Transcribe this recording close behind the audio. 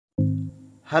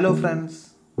Hello friends,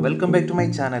 welcome back to my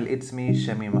channel. It's me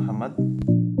Shami Muhammad.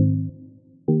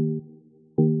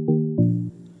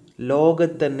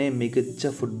 ലോകത്ത് തന്നെ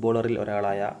മികച്ച ഫുട്ബോളറിൽ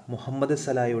ഒരാളായ മുഹമ്മദ്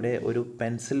സലായുടെ ഒരു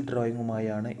പെൻസിൽ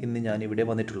ഡ്രോയിങ്ങുമായാണ് ഇന്ന് ഞാൻ ഇവിടെ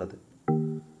വന്നിട്ടുള്ളത്.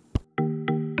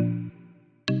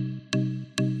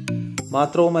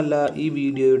 മാത്രവുമല്ല ഈ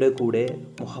വീഡിയോയുടെ കൂടെ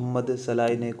മുഹമ്മദ്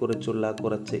സലാഹിനെ കുറിച്ചുള്ള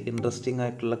കുറച്ച് ഇൻട്രസ്റ്റിംഗ്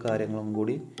ആയിട്ടുള്ള കാര്യങ്ങളും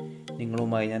കൂടി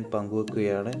നിങ്ങളുമായി ഞാൻ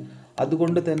പങ്കുവെക്കുകയാണ്.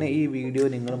 അതുകൊണ്ട് തന്നെ ഈ വീഡിയോ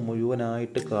നിങ്ങൾ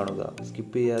മുഴുവനായിട്ട് കാണുക,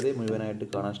 സ്കിപ്പ് ചെയ്യാതെ മുഴുവനായിട്ട്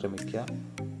കാണാൻ ശ്രമിക്കുക.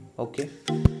 Okay,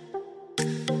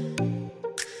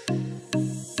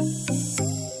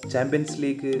 champions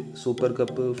league, super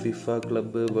cup, FIFA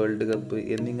club, world cup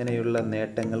എന്നിങ്ങനെയുള്ള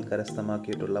നേട്ടങ്ങൾ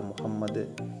കരസ്ഥമാക്കിയിട്ടുള്ള മുഹമ്മദ്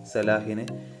സലാഹിന്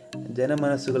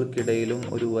ജനമനസ്സുകൾക്കിടയിലും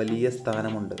ഒരു വലിയ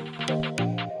സ്ഥാനമുണ്ട്.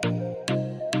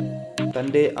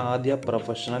 തൻ്റെ ആദ്യ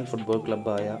പ്രൊഫഷണൽ ഫുട്ബോൾ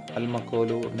ക്ലബ്ബായ അൽ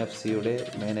മഖോലു നഫ്സിയുടെ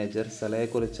മാനേജർ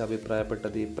സലയെക്കുറിച്ച്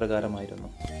അഭിപ്രായപ്പെട്ടത് ഇപ്രകാരമായിരുന്നു: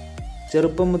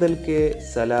 ചെറുപ്പം മുതൽക്കേ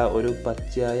സല ഒരു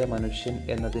പച്ചയായ മനുഷ്യൻ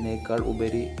എന്നതിനേക്കാൾ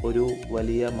ഉപരി ഒരു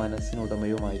വലിയ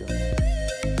മനസ്സിനുടമയുമായിരുന്നു.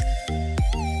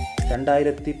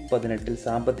 2018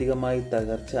 സാമ്പത്തികമായി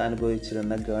തകർച്ച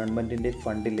അനുഭവിച്ചിരുന്ന ഗവൺമെൻറ്റിൻ്റെ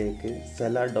ഫണ്ടിലേക്ക്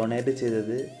സല ഡൊണേറ്റ്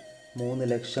ചെയ്തത് $3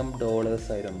 ലക്ഷം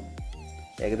ആയിരുന്നു.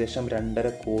 ഏകദേശം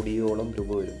 2.5 കോടിയോളം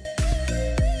രൂപ വരും.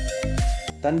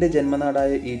 തൻ്റെ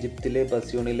ജന്മനാടായ ഈജിപ്തിലെ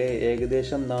ബസ്യൂണിലെ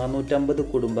ഏകദേശം 450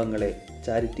 കുടുംബങ്ങളെ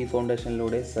ചാരിറ്റി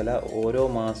ഫൗണ്ടേഷനിലൂടെ സല ഓരോ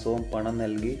മാസവും പണം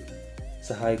നൽകി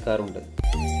സഹായിക്കാറുണ്ട്.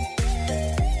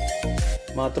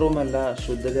 മാത്രവുമല്ല,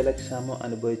 ശുദ്ധജലക്ഷാമം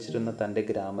അനുഭവിച്ചിരുന്ന തൻ്റെ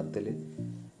ഗ്രാമത്തിൽ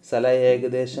സല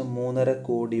ഏകദേശം 3.5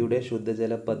 കോടിയുടെ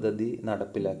ശുദ്ധജല പദ്ധതി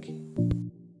നടപ്പിലാക്കി.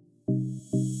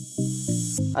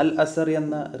 അൽ അസർ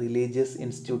എന്ന റിലീജിയസ്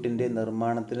ഇൻസ്റ്റിറ്റ്യൂട്ടിൻ്റെ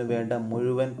നിർമ്മാണത്തിന് വേണ്ട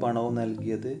മുഴുവൻ പണവും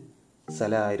നൽകിയത്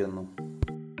സല ആയിരുന്നു.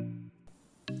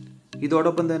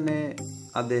 ഇതോടൊപ്പം തന്നെ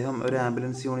അദ്ദേഹം ഒരു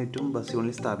ആംബുലൻസ് യൂണിറ്റും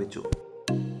ബസ്യൂണിൽ സ്ഥാപിച്ചു.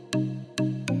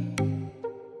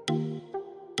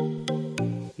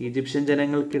 ഈജിപ്ഷ്യൻ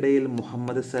ജനങ്ങൾക്കിടയിൽ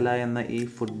മുഹമ്മദ് സല എന്ന ഈ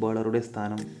ഫുട്ബോളറുടെ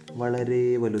സ്ഥാനം വളരെ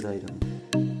വലുതായിരുന്നു.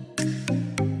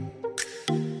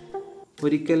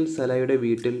 ഒരിക്കൽ സലയുടെ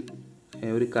വീട്ടിൽ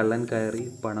ഒരു കള്ളൻ കയറി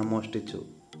പണം മോഷ്ടിച്ചു.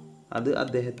 അത്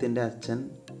അദ്ദേഹത്തിൻ്റെ അച്ഛൻ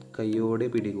കയ്യോടെ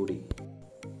പിടികൂടി.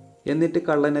 എന്നിട്ട്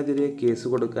കള്ളനെതിരെ കേസ്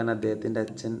കൊടുക്കാൻ അദ്ദേഹത്തിൻ്റെ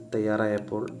അച്ഛൻ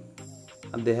തയ്യാറായപ്പോൾ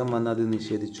അദ്ദേഹം വന്ന് അത്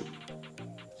നിഷേധിച്ചു.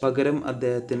 പകരം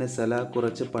അദ്ദേഹത്തിന് സല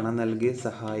കുറച്ച് പണം നൽകി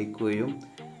സഹായിക്കുകയും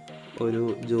ഒരു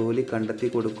ജോലി കണ്ടെത്തി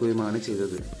കൊടുക്കുകയുമാണ്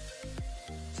ചെയ്തത്.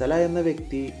 സല എന്ന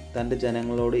വ്യക്തി തൻ്റെ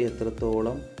ജനങ്ങളോട്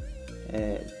എത്രത്തോളം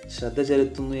ശ്രദ്ധ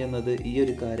ചെലുത്തുന്നു എന്നത് ഈ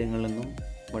ഒരു കാര്യങ്ങളിൽ നിന്നും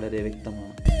വളരെ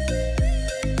വ്യക്തമാണ്.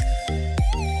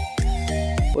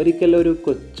 ഒരിക്കൽ ഒരു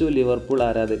കൊച്ചു ലിവർപൂൾ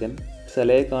ആരാധകൻ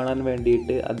സലയെ കാണാൻ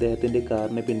വേണ്ടിയിട്ട് അദ്ദേഹത്തിൻ്റെ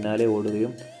കാറിന് പിന്നാലെ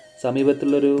ഓടുകയും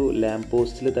സമീപത്തുള്ളൊരു ലാമ്പ്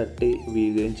പോസ്റ്റിൽ തട്ടി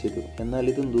വീഴുകയും ചെയ്തു. എന്നാൽ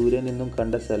ഇത് ദൂരെ നിന്നും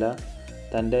കണ്ട സല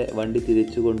തൻ്റെ വണ്ടി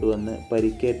തിരിച്ചു കൊണ്ടുവന്ന്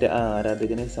പരിക്കേറ്റ ആ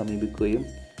ആരാധകനെ സമീപിക്കുകയും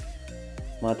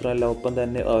മാത്രമല്ല ഒപ്പം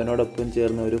തന്നെ അവനോടൊപ്പം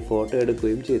ചേർന്ന് ഒരു ഫോട്ടോ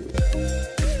എടുക്കുകയും ചെയ്തു.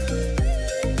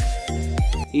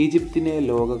 ഈജിപ്തിനെ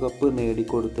ലോകകപ്പ്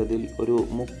നേടിക്കൊടുത്തതിൽ ഒരു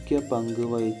മുഖ്യ പങ്ക്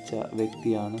വഹിച്ച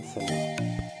വ്യക്തിയാണ് സല.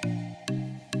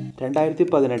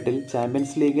 2018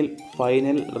 ചാമ്പ്യൻസ് ലീഗിൽ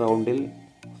ഫൈനൽ റൗണ്ടിൽ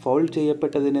ഫൗൾ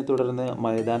ചെയ്യപ്പെട്ടതിനെ തുടർന്ന്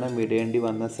മൈതാനം വിടേണ്ടി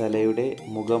വന്ന സലയുടെ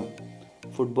മുഖം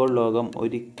ഫുട്ബോൾ ലോകം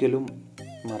ഒരിക്കലും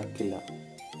മറക്കില്ല.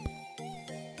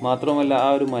 മാത്രമല്ല, ആ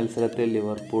ഒരു മത്സരത്തിൽ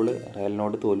ലിവർപൂൾ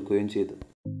റയലിനോട് തോൽക്കുകയും ചെയ്തു.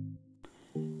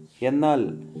 എന്നാൽ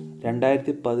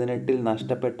 2018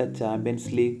 നഷ്ടപ്പെട്ട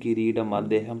ചാമ്പ്യൻസ് ലീഗ് കിരീടം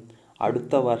അദ്ദേഹം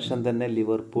അടുത്ത വർഷം തന്നെ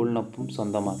ലിവർപൂളിനൊപ്പം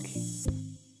സ്വന്തമാക്കി.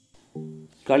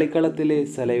 കളിക്കളത്തിലെ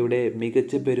സലയുടെ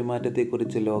മികച്ച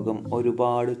പെരുമാറ്റത്തെക്കുറിച്ച് ലോകം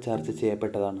ഒരുപാട് ചർച്ച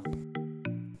ചെയ്യപ്പെട്ടതാണ്.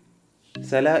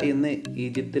 സല ഇന്ന്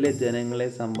ഈജിപ്തിലെ ജനങ്ങളെ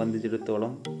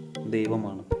സംബന്ധിച്ചിടത്തോളം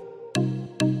ദൈവമാണ്.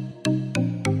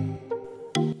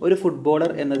 ഒരു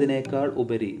ഫുട്ബോളർ എന്നതിനേക്കാൾ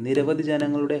ഉപരി നിരവധി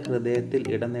ജനങ്ങളുടെ ഹൃദയത്തിൽ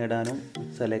ഇടം നേടാനും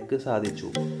സലയ്ക്ക് സാധിച്ചു.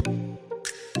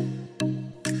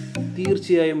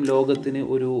 തീർച്ചയായും ലോകത്തിന്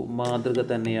ഒരു മാതൃക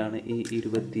തന്നെയാണ് ഈ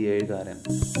 27കാരൻ.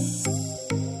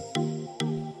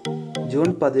 June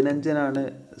 15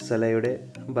 സലയുടെ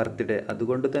birthday.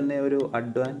 അതുകൊണ്ട് തന്നെ ഒരു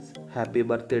അഡ്വാൻസ് ഹാപ്പി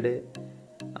ബർത്ത്ഡേ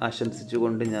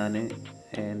ആശംസിച്ചുകൊണ്ട് ഞാൻ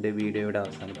എൻ്റെ വീഡിയോയുടെ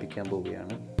അവസാനിപ്പിക്കാൻ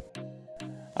പോവുകയാണ്.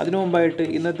 അതിനു മുമ്പായിട്ട്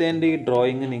ഇന്നത്തെ എൻ്റെ ഈ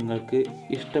ഡ്രോയിങ് നിങ്ങൾക്ക്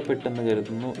ഇഷ്ടപ്പെട്ടെന്ന്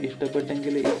കരുതുന്നു.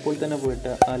 ഇഷ്ടപ്പെട്ടെങ്കിൽ ഇപ്പോൾ തന്നെ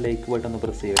പോയിട്ട് ആ ലൈക്ക് ബട്ടൺ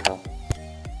പ്രസ് ചെയ്യട്ടോ.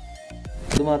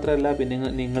 അതുമാത്രമല്ല, പിന്നെ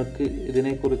നിങ്ങൾക്ക്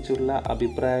ഇതിനെക്കുറിച്ചുള്ള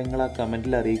അഭിപ്രായങ്ങൾ ആ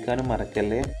കമൻറ്റിൽ അറിയിക്കാനും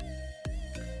മറക്കല്ലേ.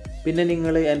 പിന്നെ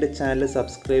നിങ്ങൾ എൻ്റെ ചാനൽ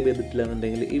സബ്സ്ക്രൈബ്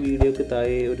ചെയ്തിട്ടില്ലെന്നുണ്ടെങ്കിൽ ഈ വീഡിയോക്ക്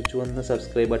താഴെ ഒരു ചുവന്ന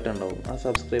സബ്സ്ക്രൈബ് ബട്ടൺ ഉണ്ടാവും. ആ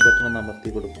സബ്സ്ക്രൈബ് ബട്ടൺ ഒന്ന്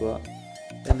അമർത്തി കൊടുക്കുക.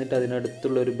 എന്നിട്ട്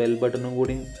അതിനടുത്തുള്ള ഒരു ബെൽ ബട്ടണും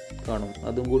കൂടി കാണും,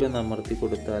 അതും കൂടി ഒന്ന് അമർത്തി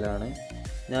കൊടുത്താലാണ്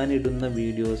ഞാനിടുന്ന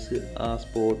വീഡിയോസ് ആ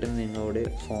സ്പോട്ടിൽ നിങ്ങളുടെ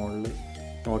ഫോണിൽ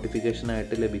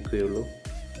നോട്ടിഫിക്കേഷനായിട്ട് ലഭിക്കുകയുള്ളൂ.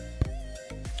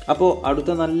 അപ്പോൾ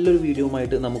അടുത്ത നല്ലൊരു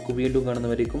വീഡിയോയുമായിട്ട് നമുക്ക് വീണ്ടും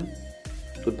കാണുന്നവരേക്കും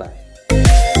ഗുഡ് ബൈ.